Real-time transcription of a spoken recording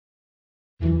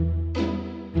Hey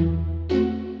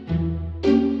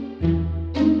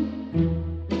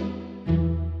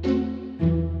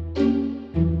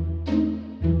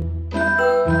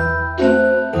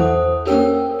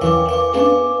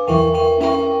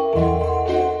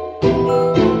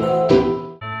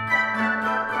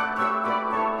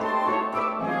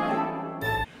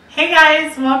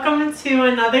guys, welcome to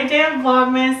another day of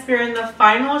Vlogmas. We're in the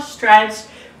final stretch.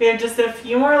 We have just a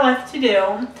few more left to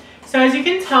do. So as you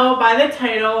can tell by the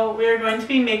title, we are going to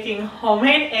be making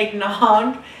homemade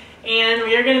eggnog, and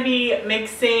we are going to be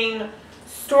mixing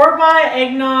store-bought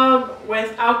eggnog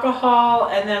with alcohol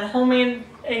and then homemade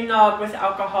eggnog with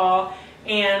alcohol,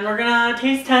 and we're going to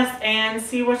taste test and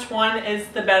see which one is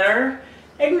the better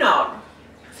eggnog.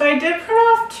 So I did print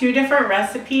off two different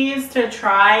recipes to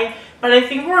try, but I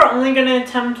think we're only going to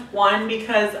attempt one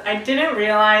because I didn't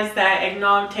realize that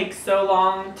eggnog takes so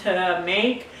long to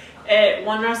make.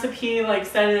 One recipe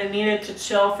said it needed to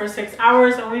chill for 6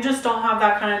 hours, and we just don't have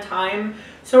that kind of time.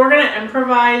 So we're going to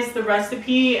improvise the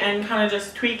recipe and kind of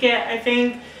just tweak it, I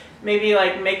think. Maybe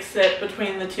mix it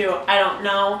between the two, I don't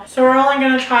know. So we're only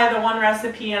going to try the one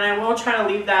recipe, and I will try to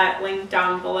leave that link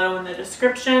down below in the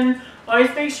description.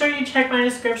 Always make sure you check my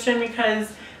description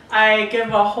because I give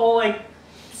a whole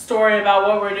story about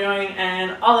what we're doing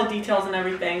and all the details and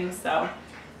everything, so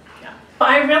yeah. But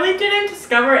I really didn't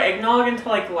discover eggnog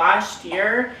until last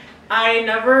year. I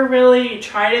never really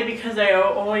tried it because I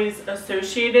always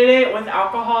associated it with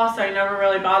alcohol, so I never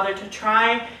really bothered to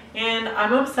try, and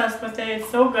I'm obsessed with it. It's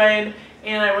so good,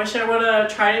 and I wish I would have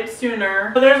tried it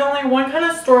sooner. But there's only one kind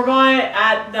of store-bought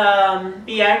at the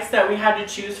BX that we had to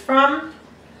choose from.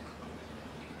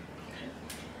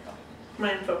 Am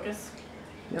I in focus?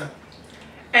 Yeah.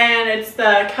 And it's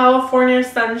the California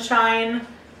Sunshine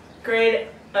grade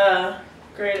A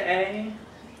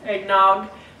eggnog.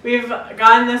 We've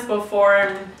gotten this before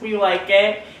and we like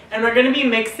it. And we're going to be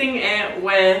mixing it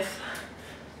with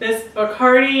this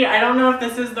Bacardi. I don't know if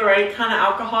this is the right kind of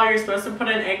alcohol you're supposed to put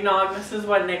in eggnog. This is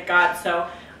what Nick got, so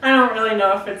I don't really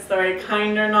know if it's the right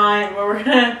kind or not. But we're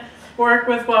going to work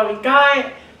with what we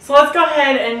got. So let's go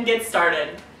ahead and get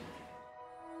started.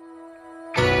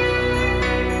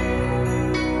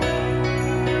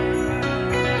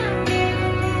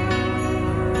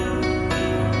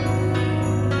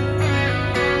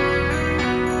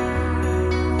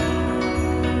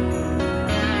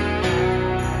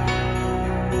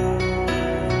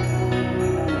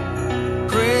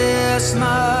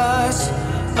 Christmas,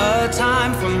 a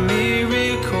time for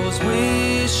miracles,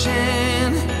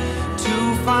 wishing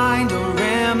to find a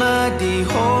remedy,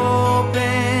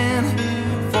 hoping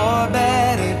for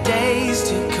better days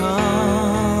to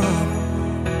come.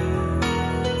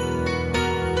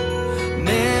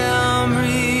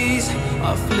 Memories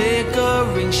of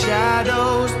flickering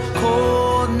shadows,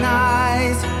 cold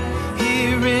nights,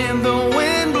 hearing the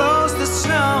wind blows the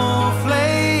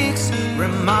snowflakes,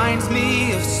 reminds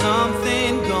me of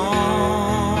something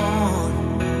gone.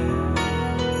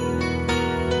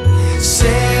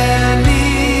 Send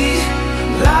me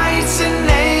lights and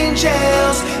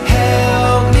angels,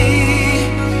 help me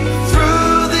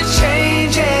through the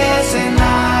changes, and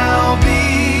I'll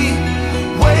be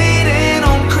waiting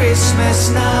on Christmas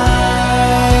night.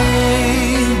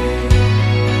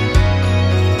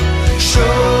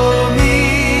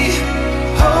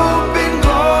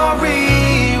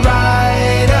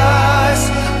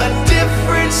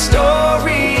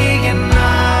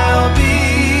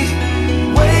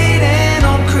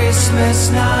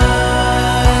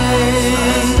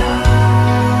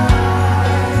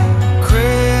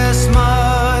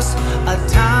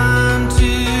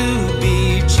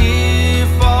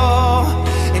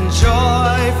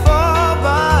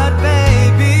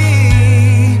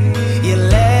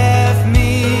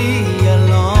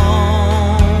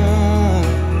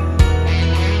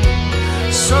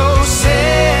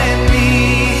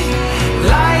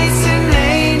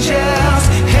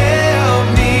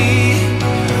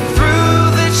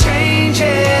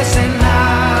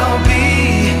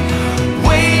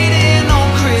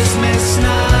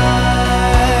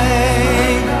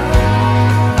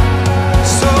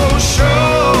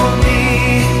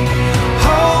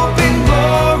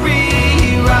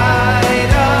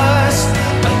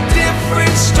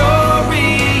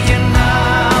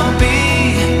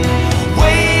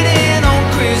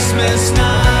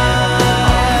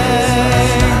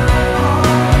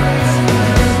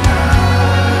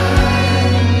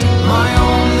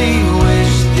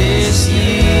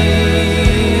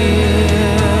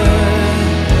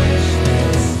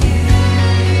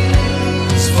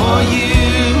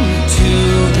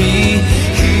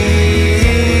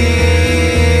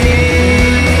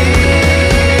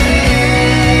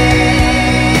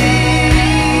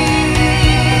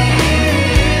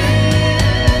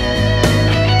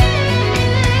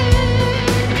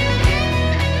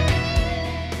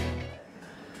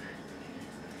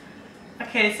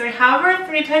 have our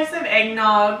 3 types of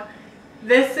eggnog.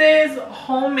 This is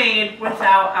homemade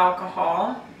without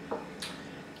alcohol.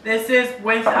 This is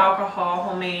with alcohol,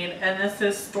 homemade, and this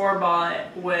is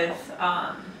store-bought with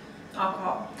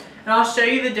alcohol. And I'll show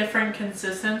you the different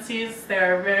consistencies.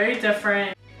 They're very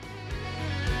different.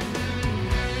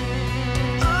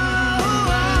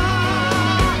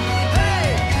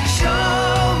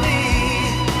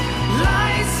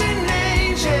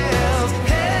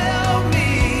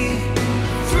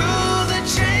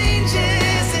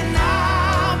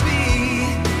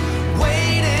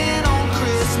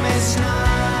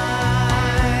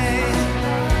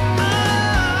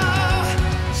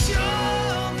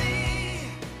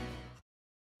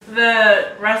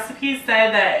 The recipe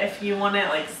said that if you want it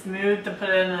like smooth to put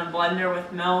it in a blender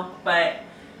with milk, but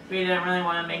we didn't really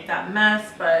want to make that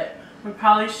mess, but we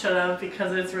probably should have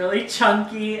because it's really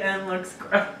chunky and looks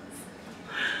gross.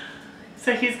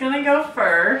 So he's gonna go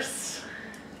first.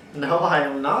 No, I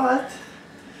am not.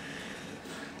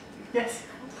 Yes,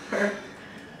 you were.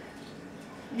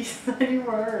 You said you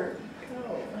were.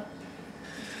 Go.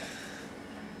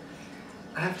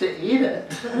 I have to eat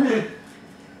it.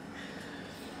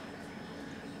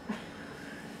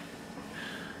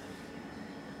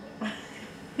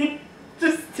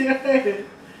 Just do it.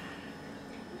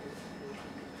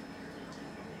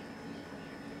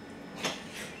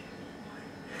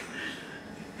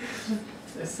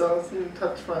 It still doesn't even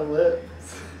touch my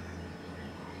lips.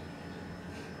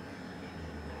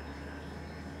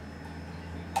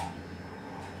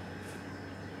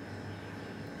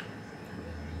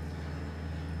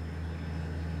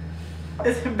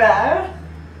 Is it bad?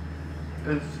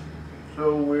 It's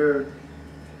so weird.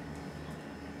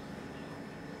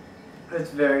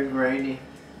 It's very grainy.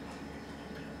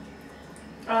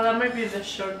 Oh, that might be the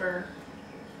sugar.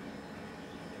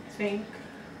 I think.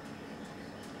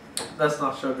 That's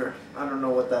not sugar. I don't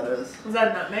know what that is. Is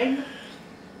that nutmeg?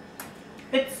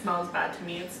 It smells bad to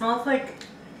me. It smells like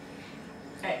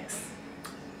eggs.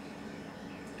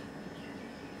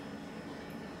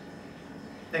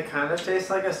 It kind of tastes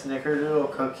like a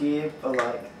snickerdoodle cookie, but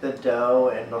like the dough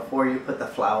and before you put the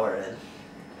flour in.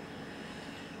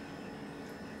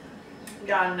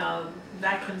 Yeah, no,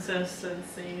 that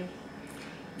consistency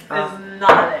is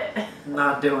not it.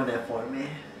 Not doing it for me.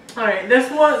 Alright,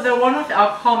 this one, the one with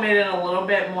alcohol made it a little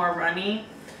bit more runny,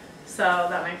 so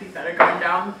that might be better going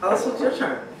down. Oh, this one's your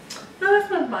turn. No, this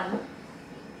one's mine.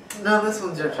 No, this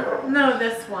one's your turn. No,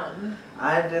 this one.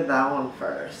 I did that one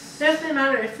first. It doesn't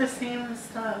matter, it's the same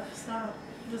stuff, so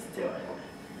just do it.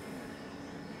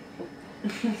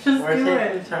 Just We're do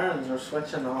taking it. turns, we're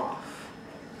switching off.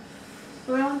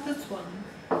 So I want this one.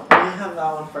 You have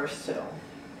that one first too.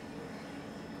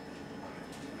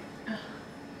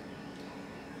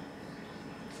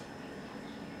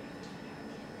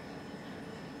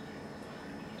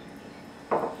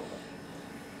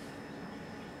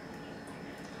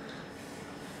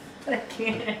 I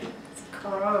can't. It's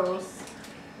gross.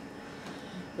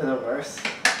 Is it worse?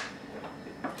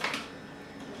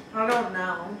 I don't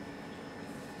know.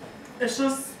 It's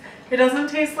just, it doesn't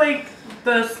taste like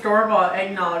the store-bought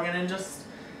eggnog, and it just,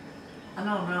 I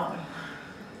don't know.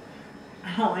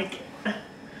 I don't like it.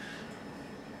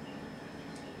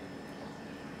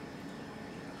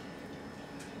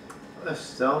 It's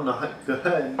still not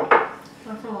good.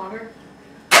 Want some water?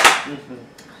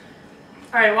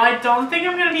 Alright, well I don't think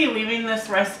I'm going to be leaving this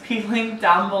recipe link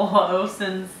down below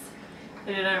since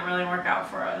it didn't really work out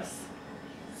for us.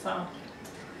 So,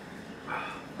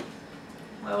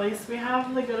 well, at least we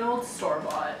have the good old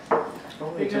store-bought.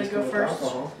 You're going to go first?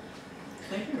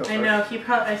 I know,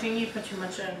 I think he put too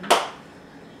much in.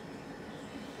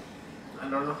 I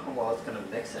don't know how well it's going to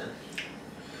mix in.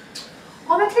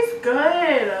 Oh, that tastes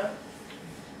good!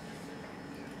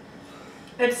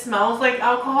 It smells like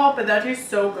alcohol, but that tastes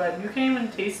so good. You can't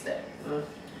even taste it.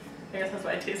 I guess that's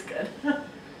why it tastes good. It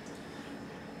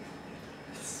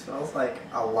smells like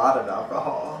a lot of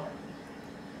alcohol.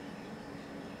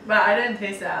 But I didn't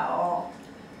taste it at all.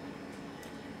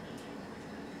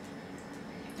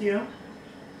 You?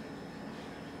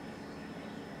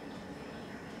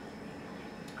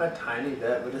 A tiny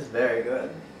bit, but it's very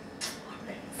good.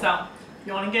 So,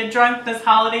 you want to get drunk this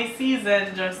holiday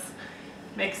season, just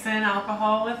mix in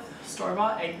alcohol with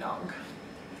store-bought eggnog.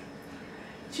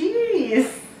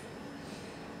 Jeez!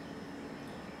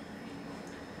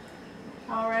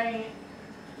 Alright.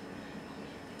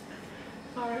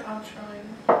 Alright, I'll try.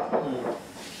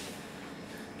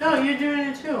 No, you're doing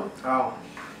it too. Oh.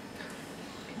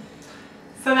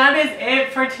 So that is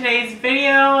it for today's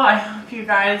video. I hope you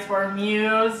guys were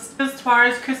amused. This tomorrow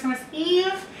is Christmas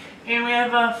Eve, and we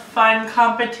have a fun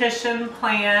competition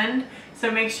planned. So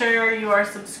make sure you are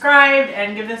subscribed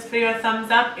and give this video a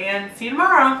thumbs up, and see you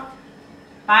tomorrow.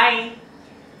 Bye.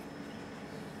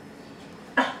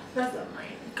 That's not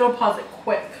mine. Go pause it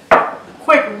quick.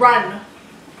 Quick, run. Run.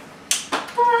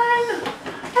 Run.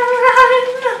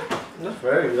 That's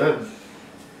very good.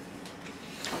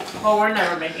 Well, we're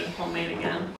never making homemade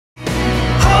again.